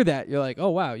when you hear that, you're like, oh,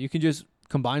 wow, you can just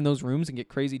combine those rooms and get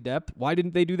crazy depth. Why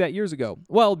didn't they do that years ago?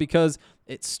 Well, because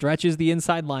it stretches the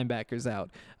inside linebackers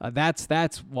out.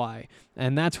 That's why.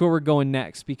 And that's where we're going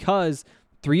next, because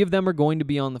 3 of them are going to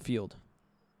be on the field.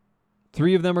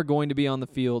 3 of them are going to be on the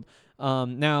field.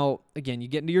 Now, again, you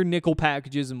get into your nickel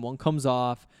packages and one comes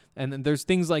off, and then there's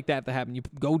things like that happen. You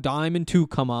go dime and 2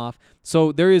 come off.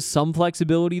 So there is some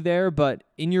flexibility there, but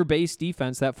in your base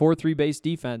defense, that 4-3 base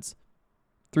defense,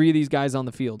 3 of these guys on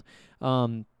the field.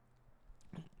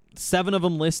 7 of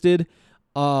them listed.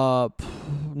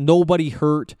 Nobody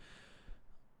hurt.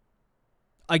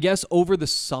 I guess over the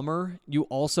summer, you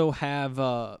also have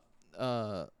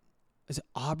is it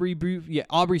Aubrey? Yeah,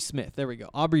 Aubrey Smith. There we go.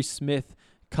 Aubrey Smith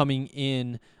coming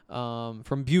in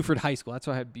from Buford High School. That's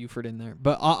why I had Buford in there.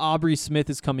 But Aubrey Smith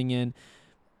is coming in.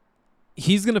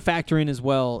 He's going to factor in as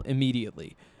well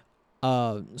immediately.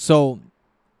 So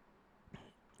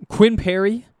Quinn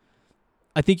Perry,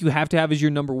 I think you have to have as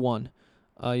your number 1.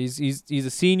 He's a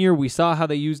senior. We saw how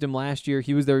they used him last year.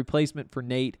 He was the replacement for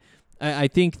Nate. I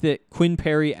think that Quinn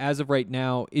Perry, as of right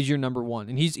now, is your number 1,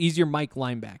 and he's your Mike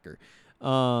linebacker.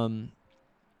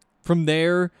 From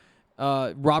there,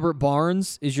 Robert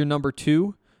Barnes is your number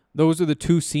 2. Those are the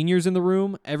 2 seniors in the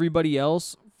room. Everybody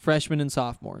else, freshmen and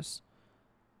sophomores.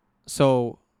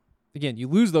 So, again, you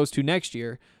lose those 2 next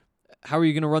year. How are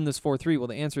you going to run this 4-3? Well,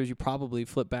 the answer is you probably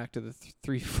flip back to the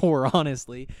 3-4,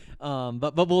 honestly.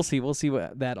 But we'll see. We'll see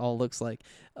what that all looks like.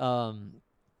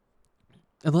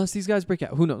 Unless these guys break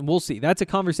out. Who knows? We'll see. That's a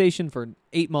conversation for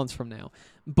 8 months from now.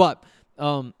 But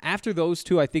after those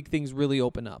 2, I think things really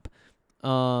open up.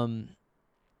 Marvin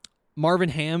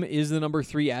Ham is the number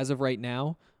 3 as of right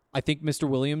now. I think Mr.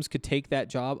 Williams could take that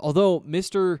job. Although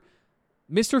Mr.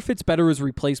 fits better as a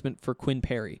replacement for Quinn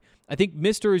Perry. I think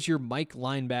Mr. is your Mike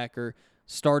linebacker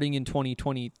starting in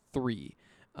 2023.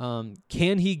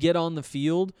 Can he get on the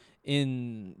field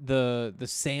in the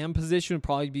Sam position? Would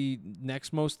probably be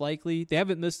next most likely. They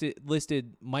haven't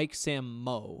listed Mike Sam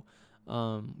Mo.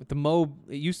 With the Mo,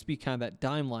 it used to be kind of that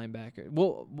dime linebacker.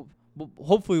 Well,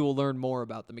 hopefully we'll learn more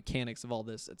about the mechanics of all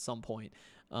this at some point.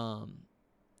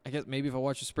 I guess maybe if I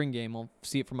watch a spring game, I'll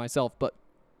see it for myself. But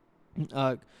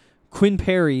Quinn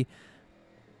Perry,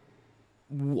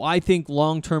 I think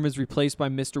long-term is replaced by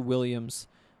Mr. Williams.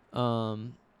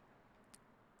 And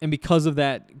because of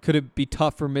that, could it be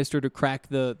tough for Mr. to crack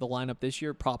the lineup this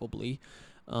year? Probably.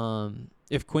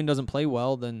 If Quinn doesn't play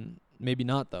well, then maybe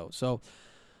not, though. So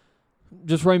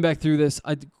just running back through this,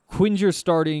 Quinn's your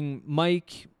starting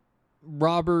Mike.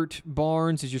 Robert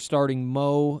Barnes is your starting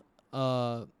Mo.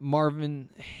 Marvin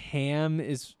Ham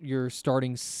is your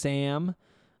starting Sam.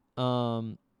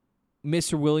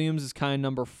 Mr. Williams is kind of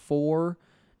number 4.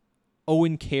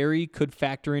 Owen Carey could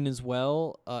factor in as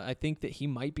well. I think that he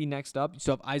might be next up. You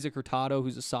still have Isaac Hurtado,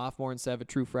 who's a sophomore instead of a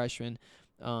true freshman.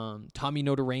 Tommy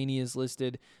Notarani is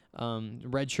listed,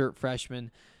 redshirt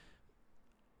freshman.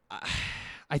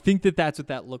 I think that that's what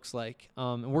that looks like.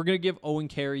 And we're going to give Owen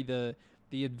Carey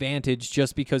the advantage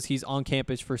just because he's on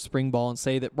campus for spring ball and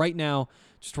say that right now,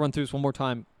 just to run through this one more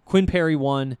time, Quinn Perry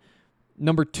 1.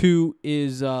 Number 2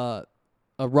 is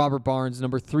Robert Barnes.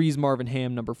 Number 3 is Marvin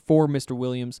Ham. Number 4, Mr.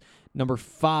 Williams. Number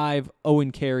 5,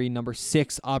 Owen Carey. Number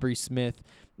 6, Aubrey Smith.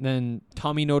 And then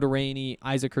Tommy Notarani,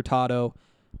 Isaac Hurtado.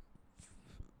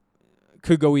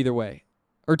 Could go either way.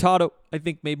 Hurtado, I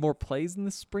think, made more plays in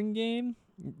the spring game.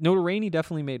 Notarani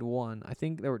definitely made 1. I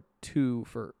think there were 2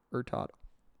 for Hurtado.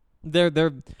 They're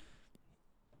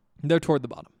toward the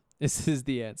bottom. This is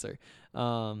the answer.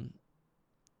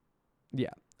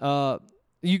 Yeah.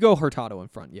 You go Hurtado in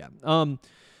front. Yeah.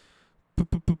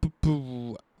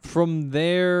 From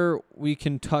there, we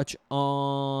can touch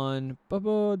on.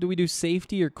 Do we do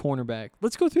safety or cornerback?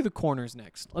 Let's go through the corners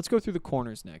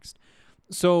next.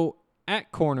 So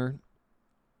at corner,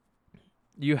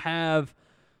 you have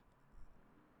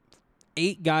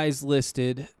 8 guys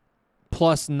listed,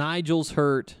 plus Nigel's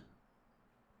hurt.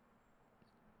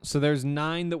 So there's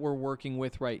 9 that we're working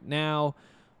with right now.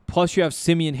 Plus you have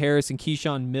Simeon Harris and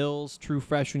Keyshawn Mills, true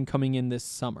freshmen, coming in this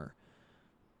summer.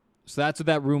 So that's what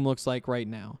that room looks like right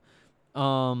now.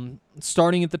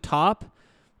 Starting at the top,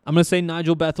 I'm going to say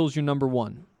Nigel Bethel's your number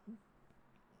 1.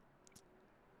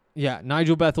 Yeah,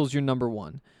 Nigel Bethel's your number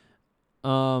 1.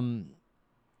 Jalen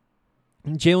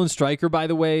Stryker, by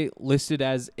the way, listed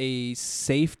as a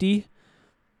safety.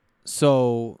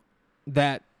 So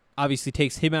that obviously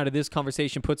takes him out of this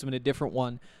conversation, puts him in a different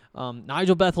one.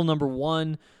 Nigel Bethel, number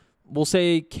 1. We'll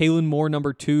say Kalen Moore,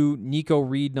 number 2. Nico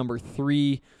Reed, number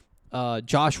 3.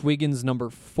 Josh Wiggins, number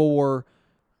 4.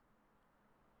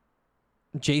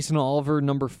 Jason Oliver,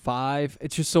 number 5.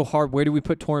 It's just so hard. Where do we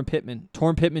put Torrin Pittman?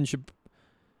 Torrin Pittman should...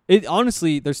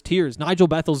 honestly, there's tiers. Nigel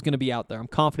Bethel's going to be out there. I'm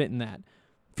confident in that.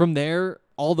 From there,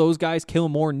 all those guys,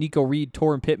 Kalen Moore, Nico Reed,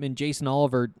 Torrin Pittman, Jason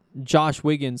Oliver, Josh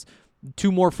Wiggins, 2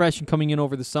 more freshmen coming in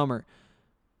over the summer.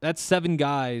 That's 7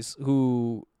 guys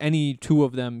who any 2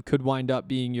 of them could wind up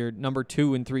being your number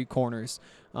 2 and 3 corners.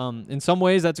 In some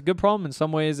ways, that's a good problem. In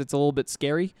some ways, it's a little bit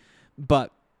scary.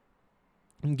 But,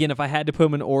 again, if I had to put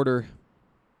them in order,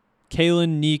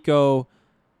 Kalen, Nico,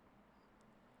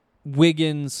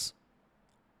 Wiggins,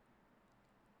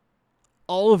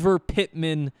 Oliver,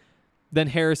 Pittman, then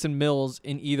Harrison Mills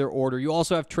in either order. You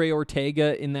also have Trey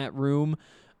Ortega in that room.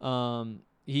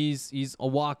 He's a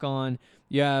walk-on.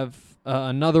 You have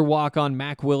another walk-on,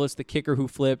 Mac Willis, the kicker who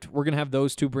flipped. We're going to have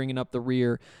those 2 bringing up the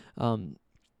rear.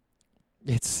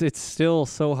 It's still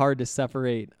so hard to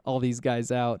separate all these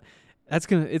guys out. It's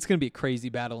gonna be a crazy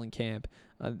battle in camp.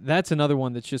 That's another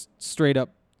one that's just straight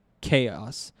up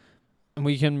chaos. And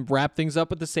we can wrap things up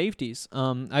with the safeties.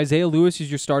 Isaiah Lewis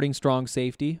is your starting strong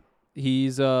safety.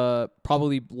 He's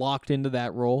probably locked into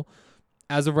that role.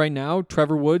 As of right now,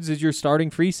 Trevor Woods is your starting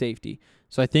free safety.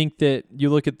 So I think that you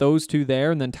look at those 2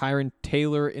 there, and then Tyron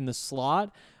Taylor in the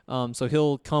slot. So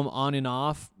he'll come on and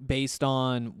off based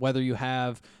on whether you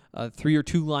have 3 or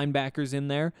 2 linebackers in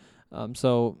there.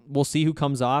 So we'll see who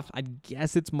comes off. I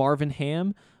guess it's Marvin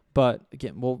Ham, but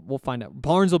again, we'll find out.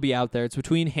 Barnes will be out there. It's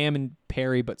between Ham and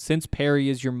Perry, but since Perry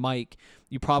is your Mike,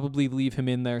 you probably leave him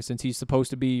in there since he's supposed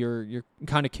to be your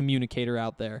kind of communicator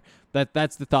out there.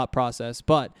 That's the thought process.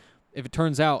 But if it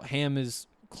turns out Ham is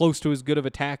close to as good of a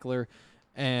tackler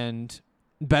and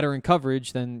better in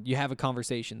coverage, then you have a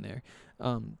conversation there.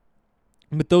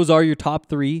 But those are your top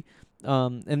 3.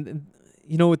 And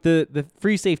you know, with the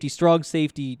free safety, strong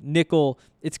safety, nickel,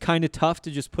 it's kind of tough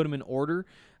to just put them in order.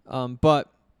 But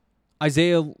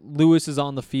Isaiah Lewis is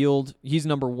on the field. He's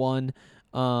number 1.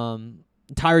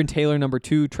 Tyron Taylor, number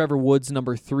 2. Trevor Woods,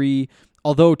 number 3.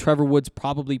 Although Trevor Woods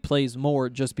probably plays more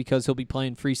just because he'll be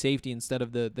playing free safety instead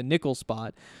of the nickel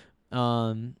spot.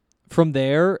 From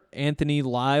there, Anthony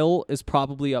Lyle is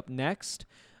probably up next.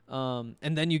 And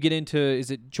then you get into, is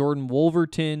it Jordan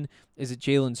Wolverton? Is it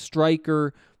Jalen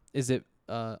Stryker? Is it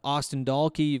Austin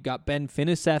Dahlke? You've got Ben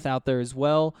Finiseth out there as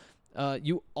well.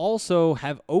 You also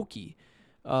have Oki.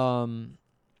 On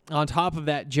top of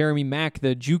that, Jeremy Mack,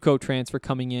 the JUCO transfer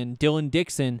coming in. Dylan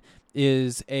Dixon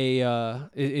is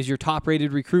your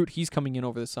top-rated recruit. He's coming in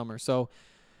over the summer. So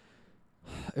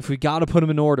if we got to put them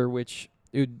in order, which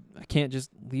I can't just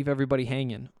leave everybody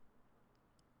hanging.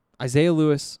 Isaiah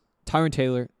Lewis, Tyron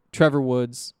Taylor, Trevor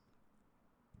Woods,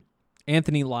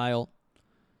 Anthony Lyle,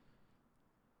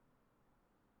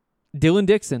 Dylan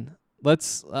Dixon.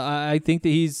 I think that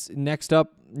he's next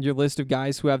up your list of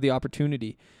guys who have the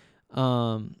opportunity.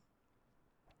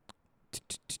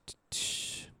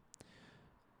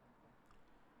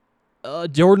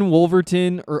 Jordan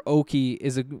Wolverton or Oki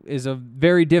is a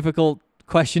very difficult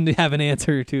question to have an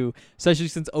answer to, especially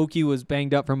since Oki was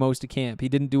banged up for most of camp. He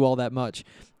didn't do all that much.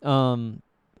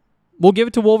 We'll give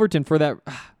it to Wolverton for that.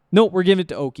 No, we're giving it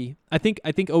to Oki. I think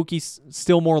Oki's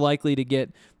still more likely to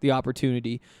get the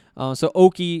opportunity. So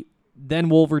Oki, then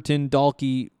Wolverton,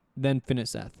 Dalkey, then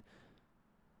Finiseth.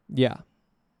 Yeah.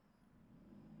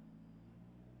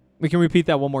 We can repeat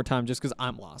that one more time just because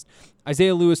I'm lost.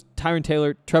 Isaiah Lewis, Tyron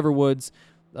Taylor, Trevor Woods,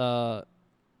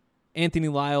 Anthony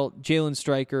Lyle, Jalen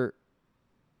Stryker.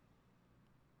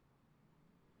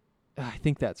 I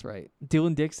think that's right.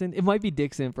 Dylan Dixon. It might be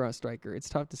Dixon for a striker. It's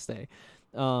tough to say.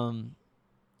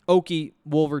 Oki,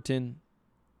 Wolverton,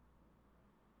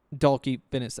 Dalkey,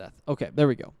 Finiseth. Okay, there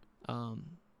we go.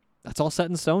 That's all set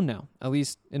in stone now, at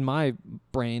least in my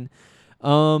brain.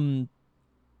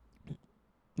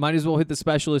 Might as well hit the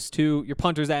specialists too. Your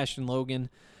punter's Ashton Logan.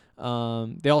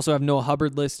 They also have Noah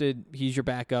Hubbard listed. He's your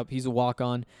backup. He's a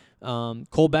walk-on.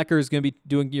 Cole Becker is going to be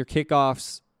doing your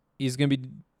kickoffs. He's going to be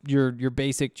your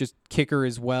basic just kicker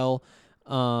as well.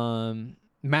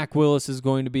 Mac Willis is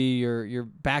going to be your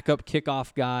backup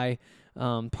kickoff guy.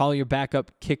 Probably your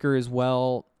backup kicker as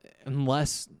well,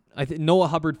 unless Noah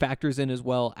Hubbard factors in as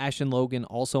well. Ashton Logan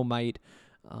also might.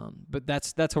 But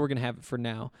that's how we're going to have it for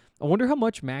now. I wonder how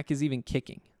much Mac is even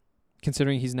kicking,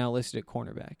 considering he's now listed at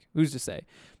cornerback. Who's to say?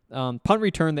 Punt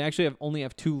return, they actually only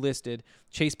have 2 listed.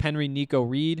 Chase Penry, Nico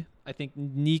Reed. I think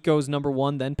Nico's number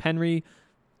 1, then Penry.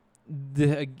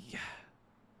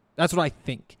 That's what I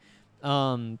think.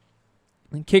 And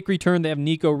kick return, they have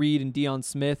Nico Reed and Deion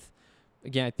Smith.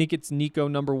 Again, I think it's Nico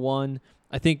number 1.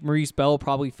 I think Maurice Bell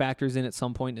probably factors in at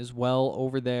some point as well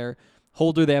over there.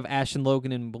 Holder, they have Ashton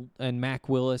Logan and Mac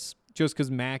Willis. Just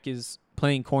because Mac is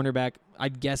playing cornerback,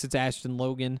 I'd guess it's Ashton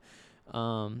Logan.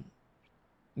 Then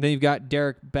you've got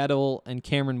Derek Bettle and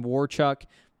Cameron Warchuk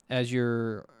as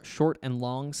your short and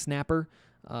long snapper.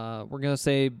 We're going to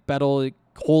say Bettle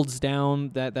holds down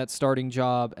that starting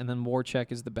job, and then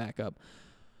Warchuk is the backup.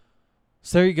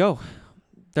 So there you go.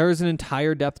 There is an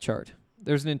entire depth chart.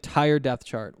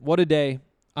 What a day.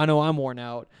 I know I'm worn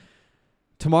out.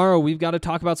 Tomorrow, we've got to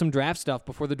talk about some draft stuff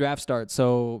before the draft starts,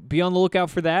 so be on the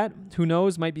lookout for that. Who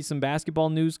knows? Might be some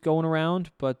basketball news going around,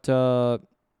 but, we're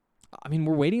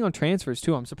waiting on transfers,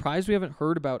 too. I'm surprised we haven't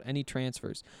heard about any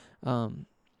transfers.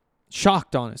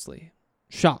 Shocked, honestly.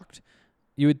 Shocked.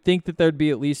 You would think that there'd be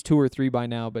at least 2 or 3 by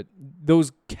now, but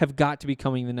those have got to be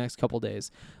coming the next couple days.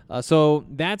 So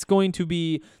that's going to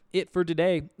be it for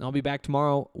today. I'll be back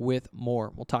tomorrow with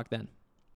more. We'll talk then.